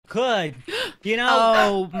could. You know?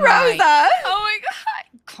 Oh, Rosa! Oh my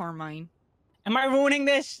god. Carmine. Am I ruining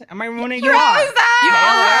this? Am I ruining Rosa! You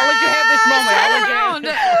I'll let you have this moment. I'll let you have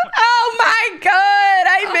this. Oh my god!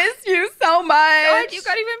 I miss you so much. God, you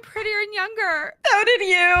got even prettier and younger. So did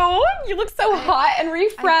you. You look so hot and I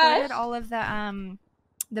refreshed. did all of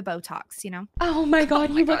the Botox, you know? Oh my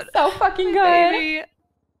god, my you God. look so fucking good. Baby.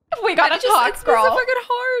 We gotta talk, It's girl. so fucking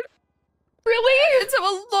hard. Really? It's so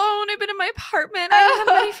alone. I've been in my apartment. I don't have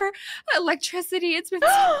money for electricity. It's been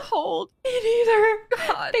so cold. Me neither.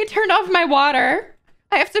 God. They turned off my water.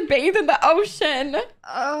 I have to bathe in the ocean.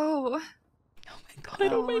 Oh. Oh my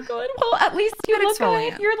god, oh my god. Well, at least you But look it's good.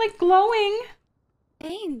 exfoliant. You're like glowing.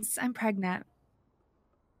 Thanks. I'm pregnant.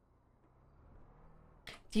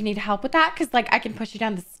 Do you need help with that? Because, like, I can push you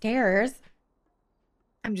down the stairs.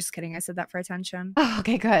 I'm just kidding. I said that for attention. Oh,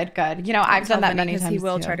 okay, good, good. You know, I've done that many times, he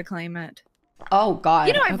will too. try to claim it. Oh, God.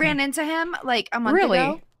 You know, I okay. ran into him like a month Really?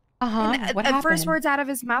 ago. Uh-huh. And What the happened? first words out of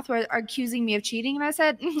his mouth were accusing me of cheating. And I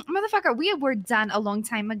said, motherfucker, we were done a long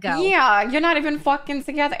time ago. Yeah, you're not even fucking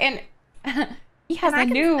together. And he has And I a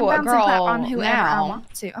can new bounce and girl clap on whoever I now.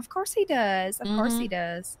 want to. Of course he does. Of course he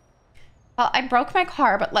does. Well, I broke my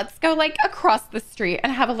car, but let's go, like, across the street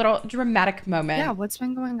and have a little dramatic moment. Yeah, what's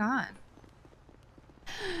been going on?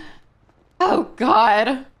 Oh,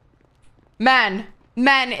 God. Men.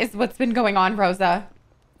 Men is what's been going on, Rosa.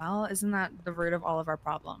 Well, isn't that the root of all of our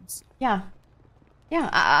problems? Yeah.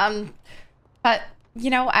 Yeah. But, you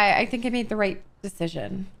know, I think I made the right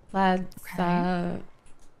decision. Let's,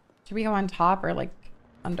 should we go on top or, like,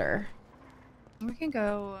 under? We can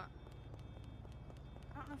go...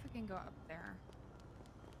 I don't know if we can go up there.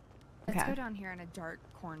 Let's go down here in a dark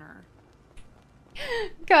corner.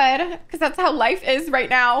 Good, because that's how life is right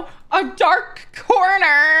now. A dark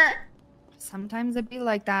corner. Sometimes it be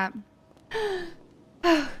like that.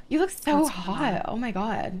 You look so What's hot. Oh my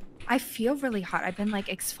God. I feel really hot. I've been like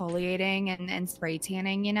exfoliating and spray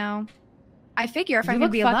tanning, you know? I figure if You I'm going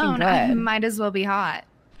look to be fucking alone, I good. might as well be hot.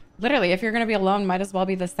 Literally, if you're going to be alone, might as well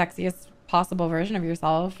be the sexiest possible version of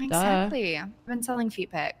yourself. Duh. Exactly. I've been selling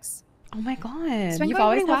feet pics. Oh my God. been You've going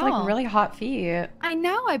always pretty had well. like really hot feet. I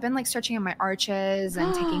know. I've been like stretching on my arches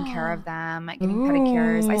and taking care of them, like, getting Ooh,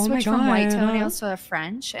 pedicures. I oh my switched from white God. toenails to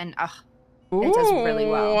French, and it does really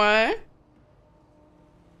well. What?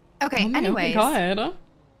 Okay, anyways. God.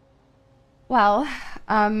 Well,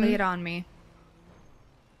 Lay it on me.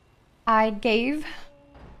 I gave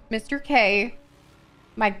Mr. K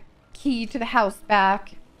my key to the house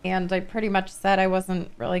back, and I pretty much said I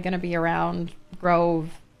wasn't really going to be around Grove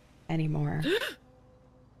anymore.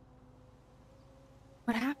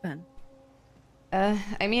 What happened?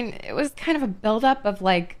 I mean, it was kind of a buildup of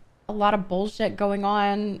like a lot of bullshit going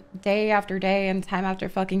on day after day and time after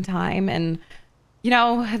fucking time. And, you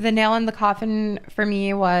know, the nail in the coffin for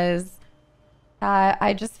me was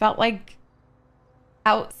I just felt like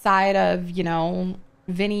outside of, you know,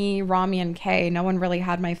 Vinny, Rami, and Kay, no one really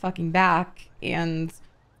had my fucking back. And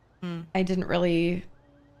I didn't really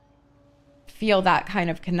feel that kind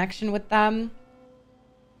of connection with them.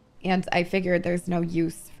 And I figured there's no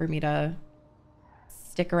use for me to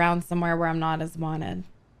stick around somewhere where I'm not as wanted.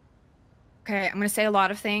 Okay, I'm gonna say a lot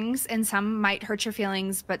of things, and some might hurt your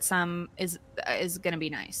feelings, but some is gonna be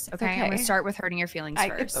nice. Okay, I'm gonna start with hurting your feelings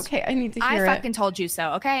first. It's okay. I need to hear I fucking told you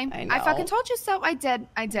so. Okay, I know. I fucking told you so. I did.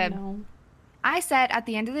 I said at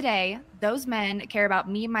the end of the day, those men care about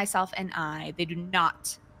me, myself, and I. They do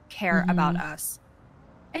not care about us.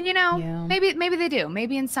 And you know, maybe they do.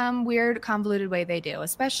 Maybe in some weird, convoluted way they do.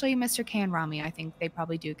 Especially Mr. K and Rami. I think they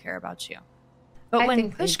probably do care about you. But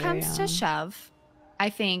when push comes to shove, I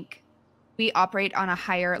think we operate on a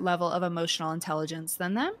higher level of emotional intelligence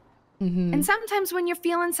than them. And sometimes when you're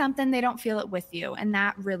feeling something, they don't feel it with you. And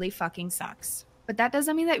that really fucking sucks. But that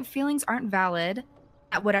doesn't mean that your feelings aren't valid.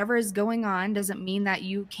 That whatever is going on doesn't mean that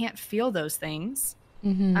you can't feel those things.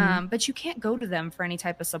 But you can't go to them for any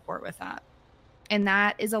type of support with that. And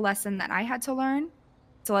that is a lesson that I had to learn.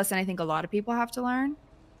 It's a lesson I think a lot of people have to learn.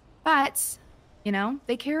 But, you know,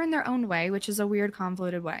 they care in their own way, which is a weird,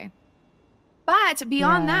 convoluted way. But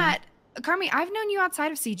beyond that, Carmi, I've known you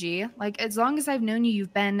outside of CG. Like, as long as I've known you,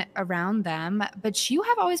 you've been around them. But you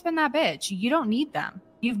have always been that bitch. You don't need them.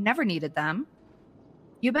 You've never needed them.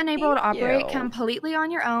 You've been able to operate completely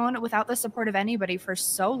on your own without the support of anybody for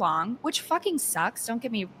so long, which fucking sucks. Don't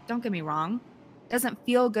get me wrong. It doesn't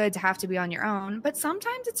feel good to have to be on your own, but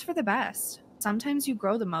sometimes it's for the best. Sometimes you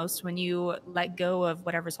grow the most when you let go of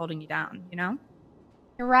whatever's holding you down, you know?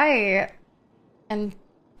 You're right. And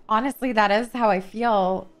honestly, that is how I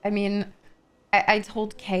feel. I mean, I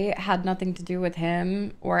told Kay it had nothing to do with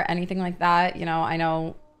him or anything like that. You know, I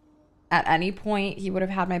know at any point he would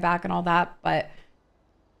have had my back and all that, but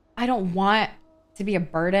I don't want to be a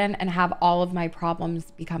burden and have all of my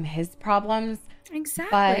problems become his problems.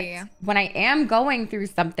 Exactly. But when I am going through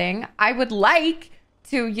something, I would like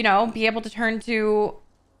to, you know, be able to turn to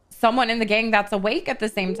someone in the gang that's awake at the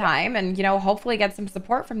same time and, you know, hopefully get some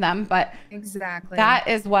support from them. But exactly, that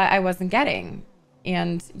is what I wasn't getting.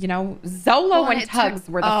 And, you know, Zolo and Tugs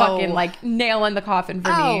were the fucking like nail in the coffin for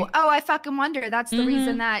me. Oh, I fucking wonder. That's the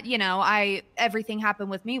reason that, you know, everything happened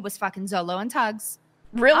with me was fucking Zolo and Tugs.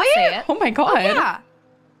 Really? Oh my God. Oh, yeah.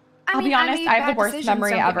 I'll be honest, I have the worst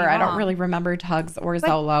memory ever. I don't really remember Tugs or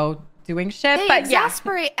Zolo doing shit. They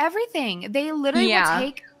exasperate everything. They literally will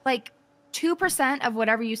take like 2% of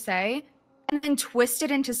whatever you say and then twist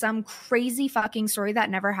it into some crazy fucking story that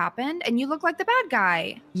never happened. And you look like the bad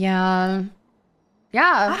guy. Yeah.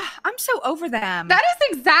 Yeah. I'm so over them. That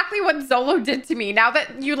is exactly what Zolo did to me. Now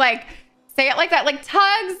that you like say it like that, like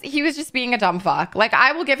Tugs, he was just being a dumb fuck. Like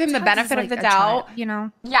I will give him the benefit of the doubt. You know?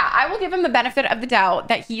 Yeah, I will give him the benefit of the doubt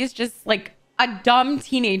that he is just like a dumb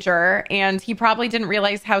teenager and he probably didn't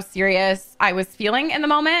realize how serious I was feeling in the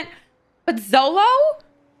moment. But Zolo,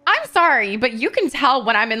 I'm sorry, but you can tell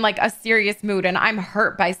when I'm in like a serious mood and I'm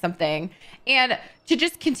hurt by something. And to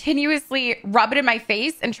just continuously rub it in my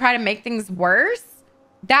face and try to make things worse,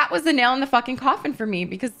 that was a nail in the fucking coffin for me.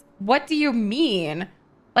 Because what do you mean?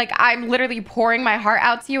 Like, I'm literally pouring my heart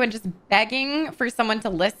out to you and just begging for someone to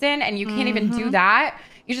listen, and you can't even do that.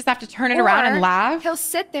 You just have to turn it around and laugh. He'll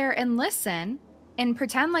sit there and listen and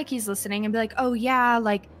pretend like he's listening and be like, oh, yeah,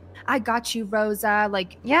 like, I got you, Rosa.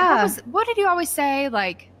 Like, yeah. What did you always say?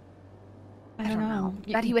 Like, I don't know.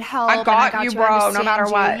 That he would help. I got you, bro, no matter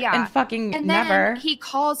what. Yeah. And fucking and never.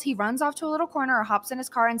 Then he runs off to a little corner or hops in his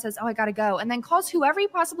car and says, oh, I gotta go. And then calls whoever he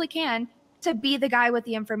possibly can to be the guy with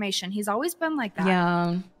the information. He's always been like that.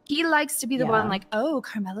 Yeah. He likes to be the one like, oh,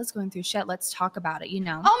 Carmella's going through shit. Let's talk about it, you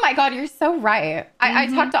know? Oh my God, you're so right. I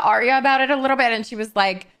talked to Arya about it a little bit and she was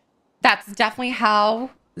like, that's definitely how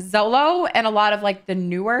Zolo and a lot of like the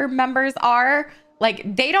newer members are.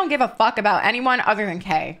 Like, they don't give a fuck about anyone other than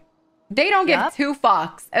Kay. They don't give two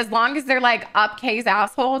fucks. As long as they're like up Kay's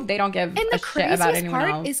asshole, they don't give a shit about anyone else. And the craziest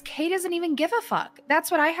part is Kay doesn't even give a fuck. That's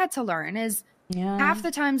what I had to learn is half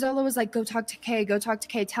the time Zolo was like, go talk to Kay,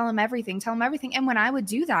 tell him everything. And when I would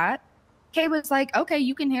do that, Kay was like, okay,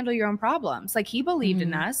 you can handle your own problems. Like he believed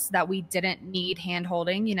in us that we didn't need hand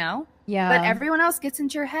holding, you know? Yeah. But everyone else gets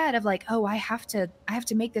into your head of like, oh, I have to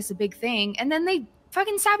make this a big thing. And then they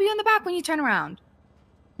fucking stab you in the back when you turn around.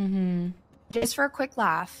 Just for a quick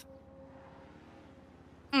laugh.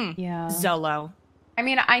 Yeah. Zolo. I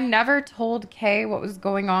mean, I never told Kay what was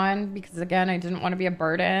going on because, again, I didn't want to be a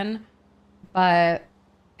burden. But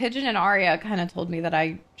Pigeon and Arya kind of told me that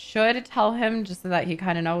I should tell him just so that he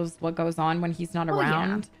kind of knows what goes on when he's not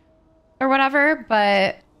around or whatever.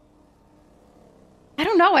 But I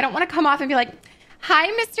don't know. I don't want to come off and be like, hi,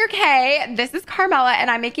 Mr. K. This is Carmella, and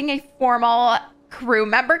I'm making a formal crew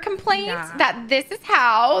member complaint that this is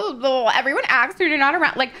how everyone acts when you're not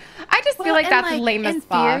around. Like, I just feel like that's like, lame as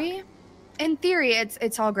fuck. In theory,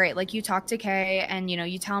 it's all great. Like you talk to Kay and you know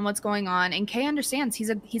you tell him what's going on, and Kay understands. He's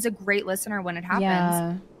a great listener when it happens.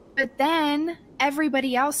 Yeah. But then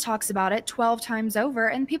everybody else talks about it 12 times over,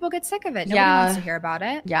 and people get sick of it. Nobody wants to hear about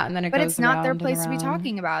it. Yeah, and then but it's not their place to be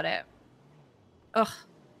talking about it. Ugh,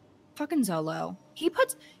 fucking Zolo. He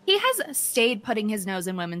has stayed putting his nose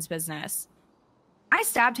in women's business. I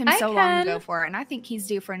stabbed him so long ago for it, and I think he's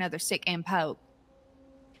due for another sick and poke.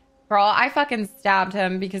 Girl, I fucking stabbed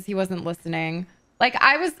him because he wasn't listening. Like,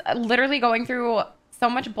 I was literally going through so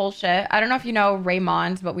much bullshit. I don't know if you know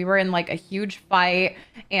Raymond, but we were in like a huge fight,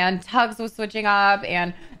 and Tugs was switching up,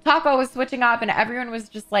 and Taco was switching up, and everyone was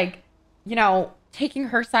just like, you know, taking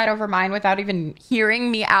her side over mine without even hearing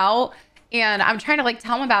me out. And I'm trying to like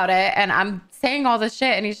tell him about it, and I'm saying all this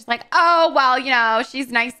shit, and he's just like, oh, well, you know, she's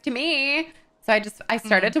nice to me. So I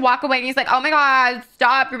started to walk away, and he's like, oh my God,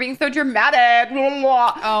 stop. You're being so dramatic.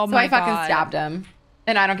 Oh so I fucking stabbed him,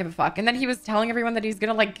 and I don't give a fuck. And then he was telling everyone that he's going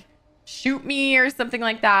to like shoot me or something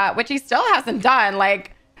like that, which he still hasn't done.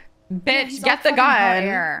 Like, bitch, get the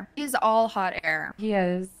gun. He's all hot air. He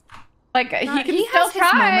is. Like, he can still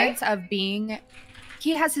try.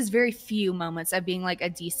 He has his very few moments of being like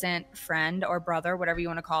a decent friend or brother, whatever you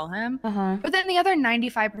want to call him. But then the other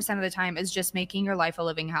 95% of the time is just making your life a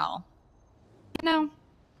living hell. You know,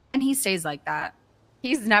 and he stays like that.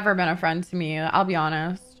 He's never been a friend to me. I'll be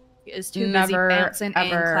honest. He is too busy bouncing and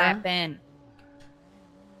clapping.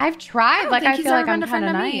 I've tried. Like, I feel like I'm kind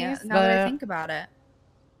of nice. Now that I think about it.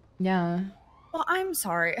 Yeah. Well, I'm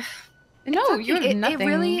sorry. No, you have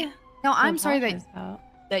nothing. I'm sorry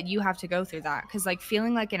that that you have to go through that. Because like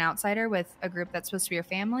feeling like an outsider with a group that's supposed to be your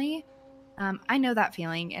family, I know that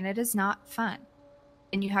feeling, and it is not fun.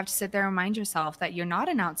 And you have to sit there and remind yourself that you're not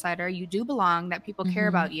an outsider. You do belong, that people care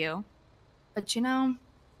about you. But you know,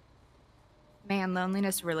 man,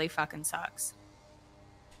 loneliness really fucking sucks.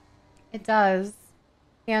 It does.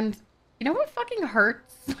 And you know what fucking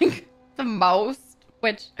hurts like the most?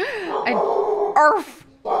 Which I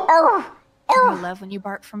I love when you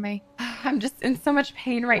bark for me. I'm just in so much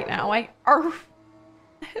pain right now. I don't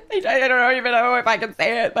even know if I can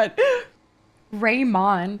say it, but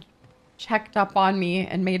Raymond checked up on me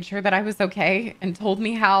and made sure that I was okay and told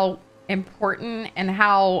me how important and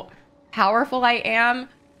how powerful I am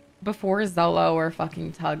before Zolo or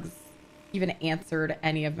fucking Tugs even answered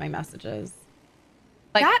any of my messages.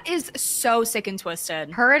 Like, that is so sick and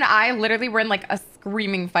twisted. Her and I literally were in like a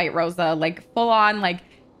screaming fight, Rosa, like full on, like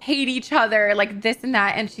hate each other, like this and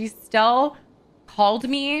that. And she still called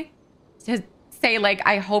me to say like,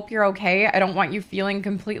 I hope you're okay. I don't want you feeling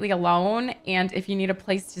completely alone. And if you need a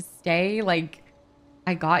place to stay, like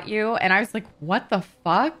I got you. And I was like, what the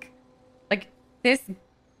fuck? Like this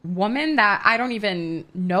woman that I don't even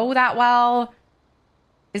know that well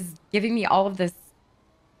is giving me all of this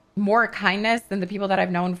more kindness than the people that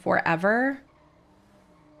I've known forever.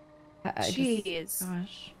 Jeez.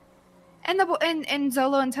 Gosh. And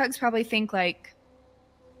Zolo and Tugs probably think like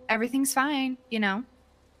everything's fine, you know?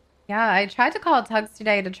 Yeah, I tried to call Tugs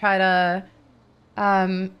today to try to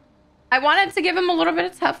I wanted to give him a little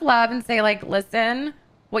bit of tough love and say like, listen,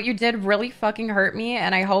 what you did really fucking hurt me,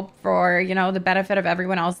 and I hope for, you know, the benefit of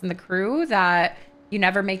everyone else in the crew that you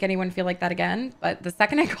never make anyone feel like that again. But the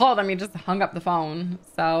second I called him, he just hung up the phone.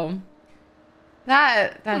 So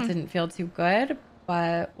that didn't feel too good,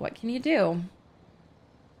 but what can you do?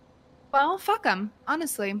 Well, fuck them,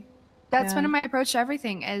 honestly. That's been my approach to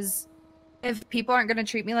everything, is if people aren't going to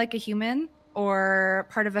treat me like a human or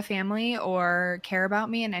part of a family or care about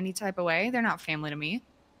me in any type of way, they're not family to me.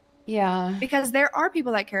 Yeah. Because there are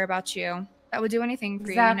people that care about you, that would do anything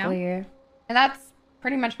for you, you know? And that's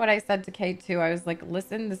pretty much what I said to Kate too. I was like,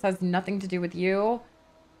 listen, this has nothing to do with you.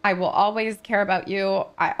 I will always care about you.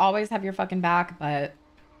 I always have your fucking back, but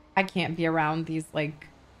I can't be around these like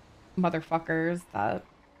motherfuckers that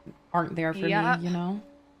aren't there for me, you know?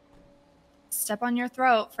 Step on your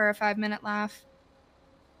throat for a 5-minute laugh.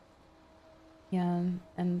 Yeah,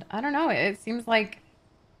 and I don't know. It seems like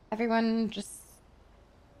everyone just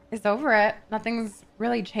is over it. Nothing's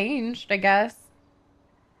really changed, I guess.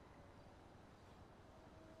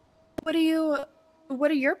 What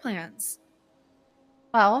are your plans?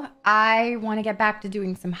 Well, I want to get back to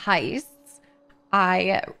doing some heists.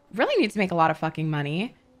 I really need to make a lot of fucking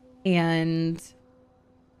money. And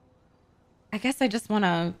I guess I just want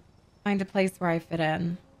to find a place where I fit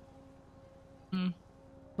in.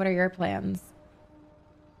 What are your plans?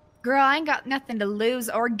 Girl, I ain't got nothing to lose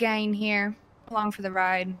or gain here. Along for the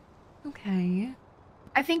ride. Okay.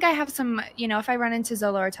 I think I have some, you know, if I run into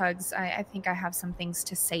Zolo or Tugs, I think I have some things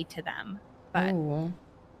to say to them. But ooh.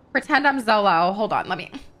 Pretend I'm Zolo. Hold on,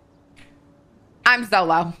 I'm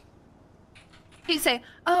Zolo. he'd say,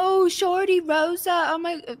 oh, shorty Rosa, oh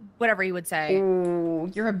my, whatever he would say.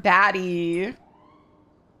 Ooh, you're a baddie.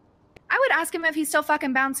 I would ask him if he's still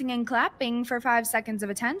fucking bouncing and clapping for 5 seconds of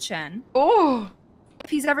attention. Ooh. If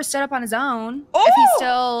he's ever stood up on his own. Ooh. If he's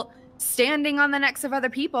still standing on the necks of other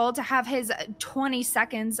people to have his 20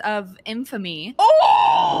 seconds of infamy.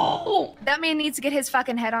 Oh! That man needs to get his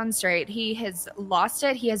fucking head on straight. He has lost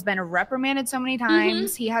it. He has been reprimanded so many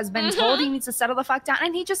times. He has been told he needs to settle the fuck down,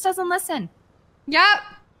 and he just doesn't listen. Yep.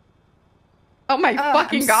 Oh my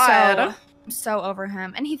fucking God. I'm so over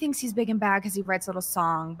him. And he thinks he's big and bad because he writes a little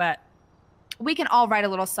song, but we can all write a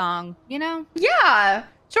little song, you know? Yeah.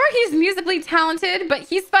 Sure, he's musically talented, but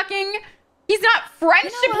he's not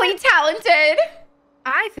friendshiply talented.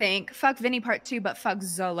 I think fuck Vinny part 2, but fuck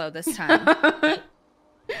Zolo this time.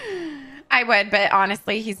 I would, but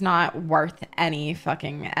honestly, he's not worth any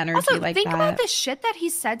fucking energy also, like think that. about the shit that he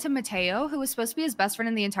said to Mateo, who was supposed to be his best friend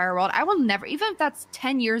in the entire world. I will never, even if that's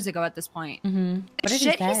 10 years ago at this point. What The did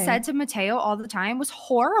shit he say? said to Mateo all the time was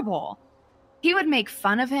horrible. He would make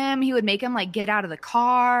fun of him. He would make him like get out of the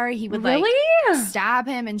car. He would like stab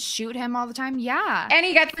him and shoot him all the time. Yeah. And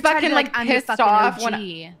he gets fucking be like I'm your pissed fucking off.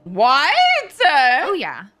 OG. What? Oh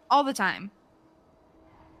yeah, all the time.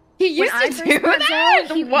 He used to do that?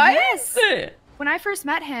 What? Yes. When I first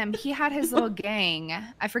met him, he had his little gang.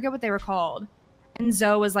 I forget what they were called. And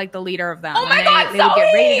Zoe was like the leader of them. Oh my God, they would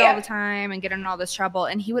get Zoe! raided all the time and get in all this trouble.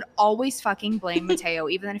 And he would always fucking blame Mateo,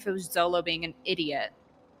 even if it was Zolo being an idiot.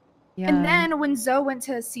 Yeah. And then when Zoe went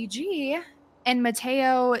to CG and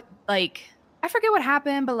Mateo like I forget what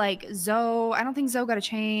happened, but like Zoe, I don't think Zoe got a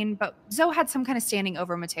chain, but Zoe had some kind of standing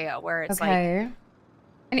over Mateo where it's okay. like.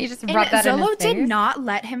 And he just rubbed that in his Zolo face? did not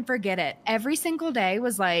let him forget it. Every single day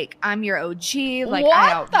was like, I'm your OG. Like, What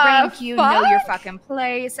I outrank the you. fuck? Know your fucking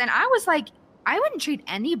place. And I was like, I wouldn't treat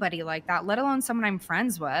anybody like that, let alone someone I'm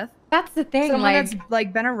friends with. That's the thing. Someone like, that's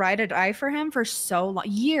like been a ride or die for him for so long.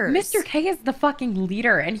 Years. Mr. K is the fucking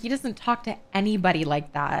leader, and he doesn't talk to anybody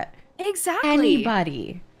like that. Exactly.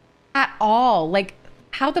 Anybody. At all. Like,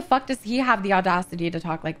 how the fuck does he have the audacity to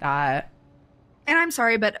talk like that? And I'm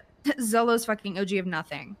sorry, but Zolo's fucking OG of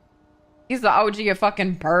nothing. He's the OG of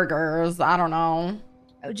fucking burgers. I don't know.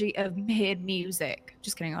 OG of mid music.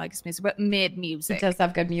 Just kidding, I like his music, but mid music. It does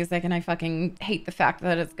have good music, and I fucking hate the fact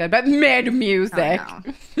that it's good, but mid music.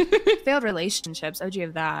 Failed relationships, OG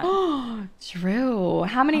of that. True.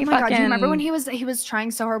 How many oh my fucking... God, do you remember when he was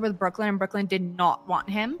trying so hard with Brooklyn and Brooklyn did not want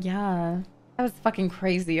him? Yeah. That was fucking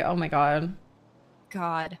crazy. Oh my God.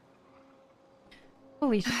 God.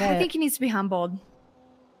 Holy shit. I think he needs to be humbled.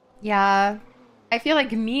 Yeah. I feel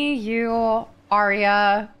like me, you,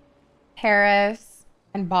 Aria, Paris,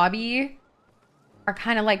 and Bobby are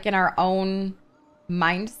kind of like in our own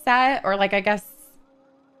mindset, or like, I guess,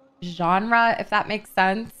 genre, if that makes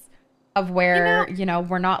sense, of where, you know,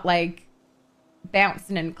 we're not like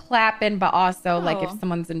bouncing and clapping, but also like if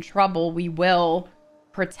someone's in trouble, we will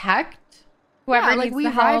protect whoever needs we the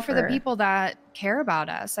ride help for the people that care about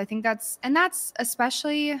us. I think that's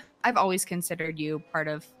especially, I've always considered you part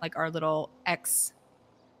of like our little ex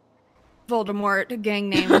Voldemort gang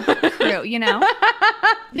name crew, you know,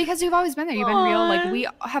 because you've always been there. You've been real. Like we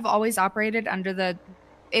have always operated under the,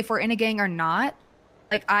 if we're in a gang or not,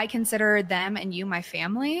 like I consider them and you my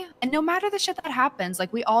family. And no matter the shit that happens,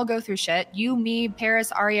 like we all go through shit. You, me,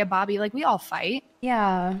 Paris, Aria, Bobby, like we all fight.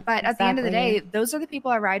 Yeah. But at the end of the day, those are the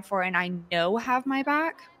people I ride for and I know have my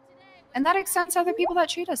back. And that extends to other people that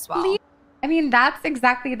treat us well. I mean, that's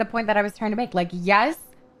exactly the point that I was trying to make. Like, yes,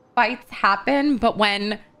 fights happen, but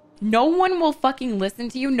when no one will fucking listen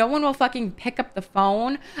to you, no one will fucking pick up the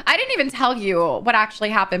phone. I didn't even tell you what actually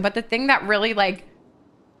happened, but the thing that really like,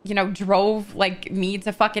 you know, drove like me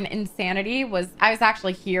to fucking insanity was I was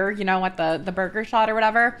actually here, you know, at the burger shot or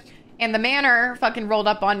whatever. And the manor fucking rolled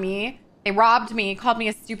up on me. They robbed me, called me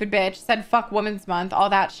a stupid bitch, said fuck Women's Month, all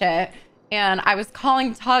that shit. And I was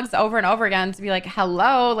calling Tugs over and over again to be like,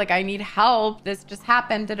 hello, like I need help. This just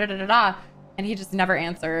happened, da da da da da. And he just never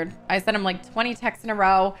answered. I sent him like 20 texts in a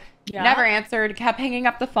row. Yeah. Never answered, kept hanging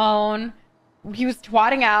up the phone. He was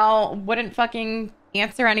twatting out, wouldn't fucking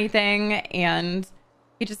answer anything. And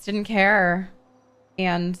he just didn't care.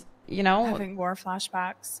 And, you know, having war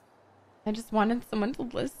flashbacks. I just wanted someone to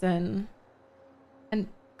listen. And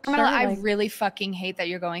Carmella, I really fucking hate that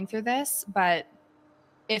you're going through this, but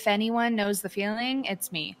if anyone knows the feeling,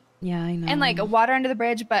 it's me. Yeah, I know. And like water under the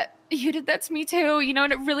bridge, but you did that to me too, you know,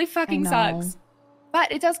 and it really fucking sucks.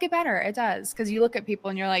 But it does get better. It does. Because you look at people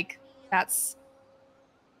and you're like, that's...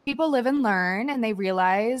 People live and learn and they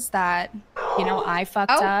realize that, you know, I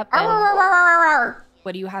fucked up. And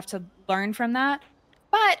what do you have to learn from that?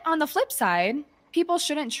 But on the flip side, people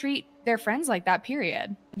shouldn't treat their friends like that,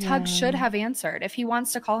 period. Yeah. Tug should have answered. If he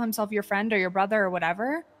wants to call himself your friend or your brother or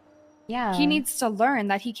whatever, he needs to learn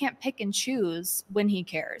that he can't pick and choose when he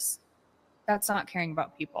cares. That's not caring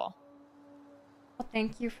about people. Well,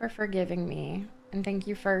 thank you for forgiving me. And thank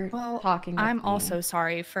you for talking with I'm me. also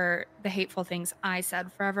sorry for the hateful things I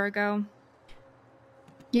said forever ago.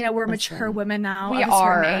 You know, we're mature women now. We of a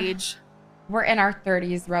are. certain age. We're in our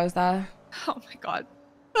 30s, Rosa. Oh my God.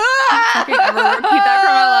 I can't ever repeat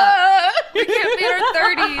that, Carmella. We can't be in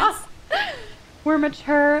our 30s. We're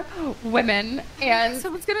mature women, and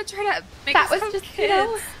someone's gonna try to make us have kids. You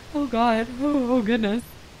know, oh God, oh goodness.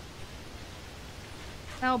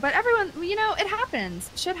 No, but everyone, you know, it happens.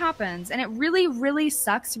 Shit happens, and it really, really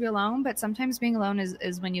sucks to be alone. But sometimes being alone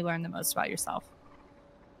is when you learn the most about yourself.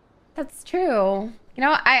 That's true. You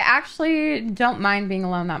know, I actually don't mind being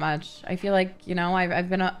alone that much. I feel like, you know, I've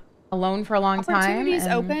been alone for a long time. Opportunities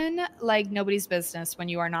open like nobody's business when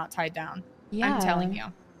you are not tied down. Yeah. I'm telling you.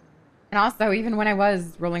 And also, even when I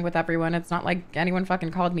was rolling with everyone, it's not like anyone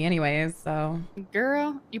fucking called me anyways, so.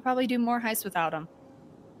 Girl, you probably do more heists without them.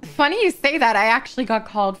 Funny you say that. I actually got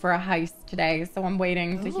called for a heist today, so I'm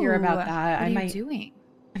waiting to hear about that. What are you doing?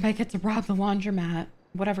 I might get to rob the laundromat,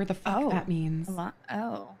 whatever the fuck that means.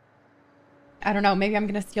 I don't know. Maybe I'm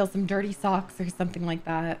going to steal some dirty socks or something like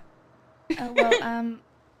that. Oh, well,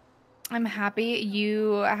 I'm happy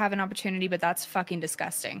you have an opportunity, but that's fucking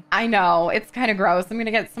disgusting. I know. It's kind of gross. I'm going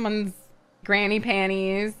to get someone's granny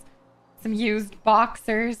panties, some used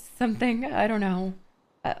boxers, something. I don't know.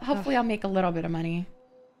 Hopefully I'll make a little bit of money.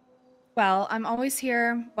 Well, I'm always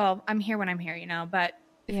here. Well, I'm here when I'm here, you know, but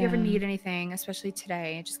if you ever need anything, especially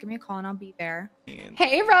today, just give me a call and I'll be there.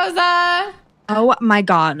 Hey, Rosa. Oh my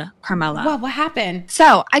God, Carmella. What happened?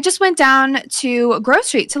 So I just went down to Grove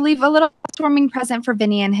Street to leave a little swarming present for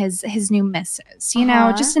Vinny and his new missus. You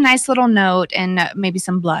know, just a nice little note and maybe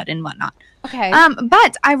some blood and whatnot. Okay.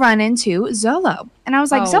 But I run into Zolo. And I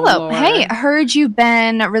was like, Zolo, Lord. hey, I heard you've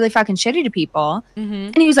been really fucking shitty to people.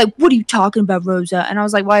 And he was like, what are you talking about, Rosa? And I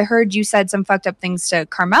was like, well, I heard you said some fucked up things to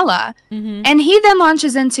Carmella. And he then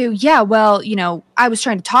launches into, yeah, well, you know, I was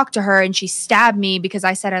trying to talk to her and she stabbed me because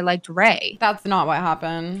I said I liked Ray. That's not what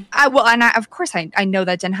happened. Of course, I know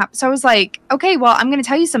that didn't happen. So I was like, okay, well, I'm going to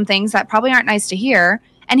tell you some things that probably aren't nice to hear.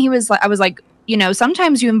 And he was like, I was like, you know,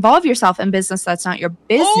 sometimes you involve yourself in business that's not your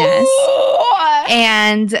business.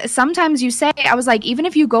 And sometimes you say, I was like, even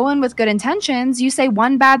if you go in with good intentions, you say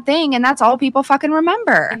one bad thing and that's all people fucking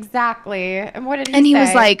remember. Exactly. And what did he say? And he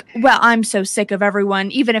was like, well, I'm so sick of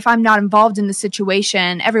everyone. Even if I'm not involved in the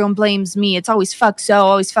situation, everyone blames me. It's always fuck so,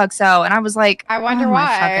 always fuck so. And I was like, I wonder oh why.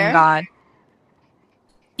 my fucking God.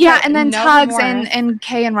 Yeah, But and then no Tugs remorse. and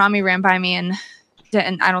Kay and Rami ran by me and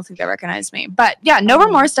I don't think they recognized me. But yeah, no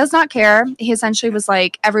remorse, does not care. He essentially was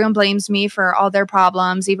like, everyone blames me for all their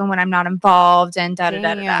problems, even when I'm not involved, and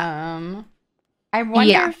da-da-da-da-da. Damn. I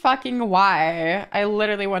wonder fucking why. I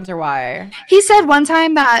literally wonder why. He said one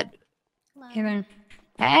time that...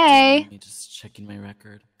 Hey. Just checking my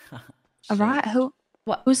record. All right,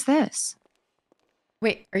 who's this?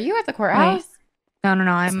 Wait, are you at the courthouse? Wait.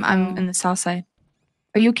 No, I'm in the south side.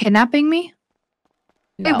 Are you kidnapping me?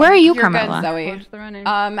 No. Wait, where are you, You're Carmella? good, Zoe.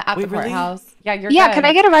 At the courthouse. Really? Yeah, you're Yeah, good. could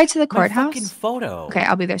I get a ride to the courthouse? My fucking photo. Okay,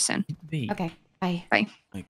 I'll be there soon. Okay, bye. Bye.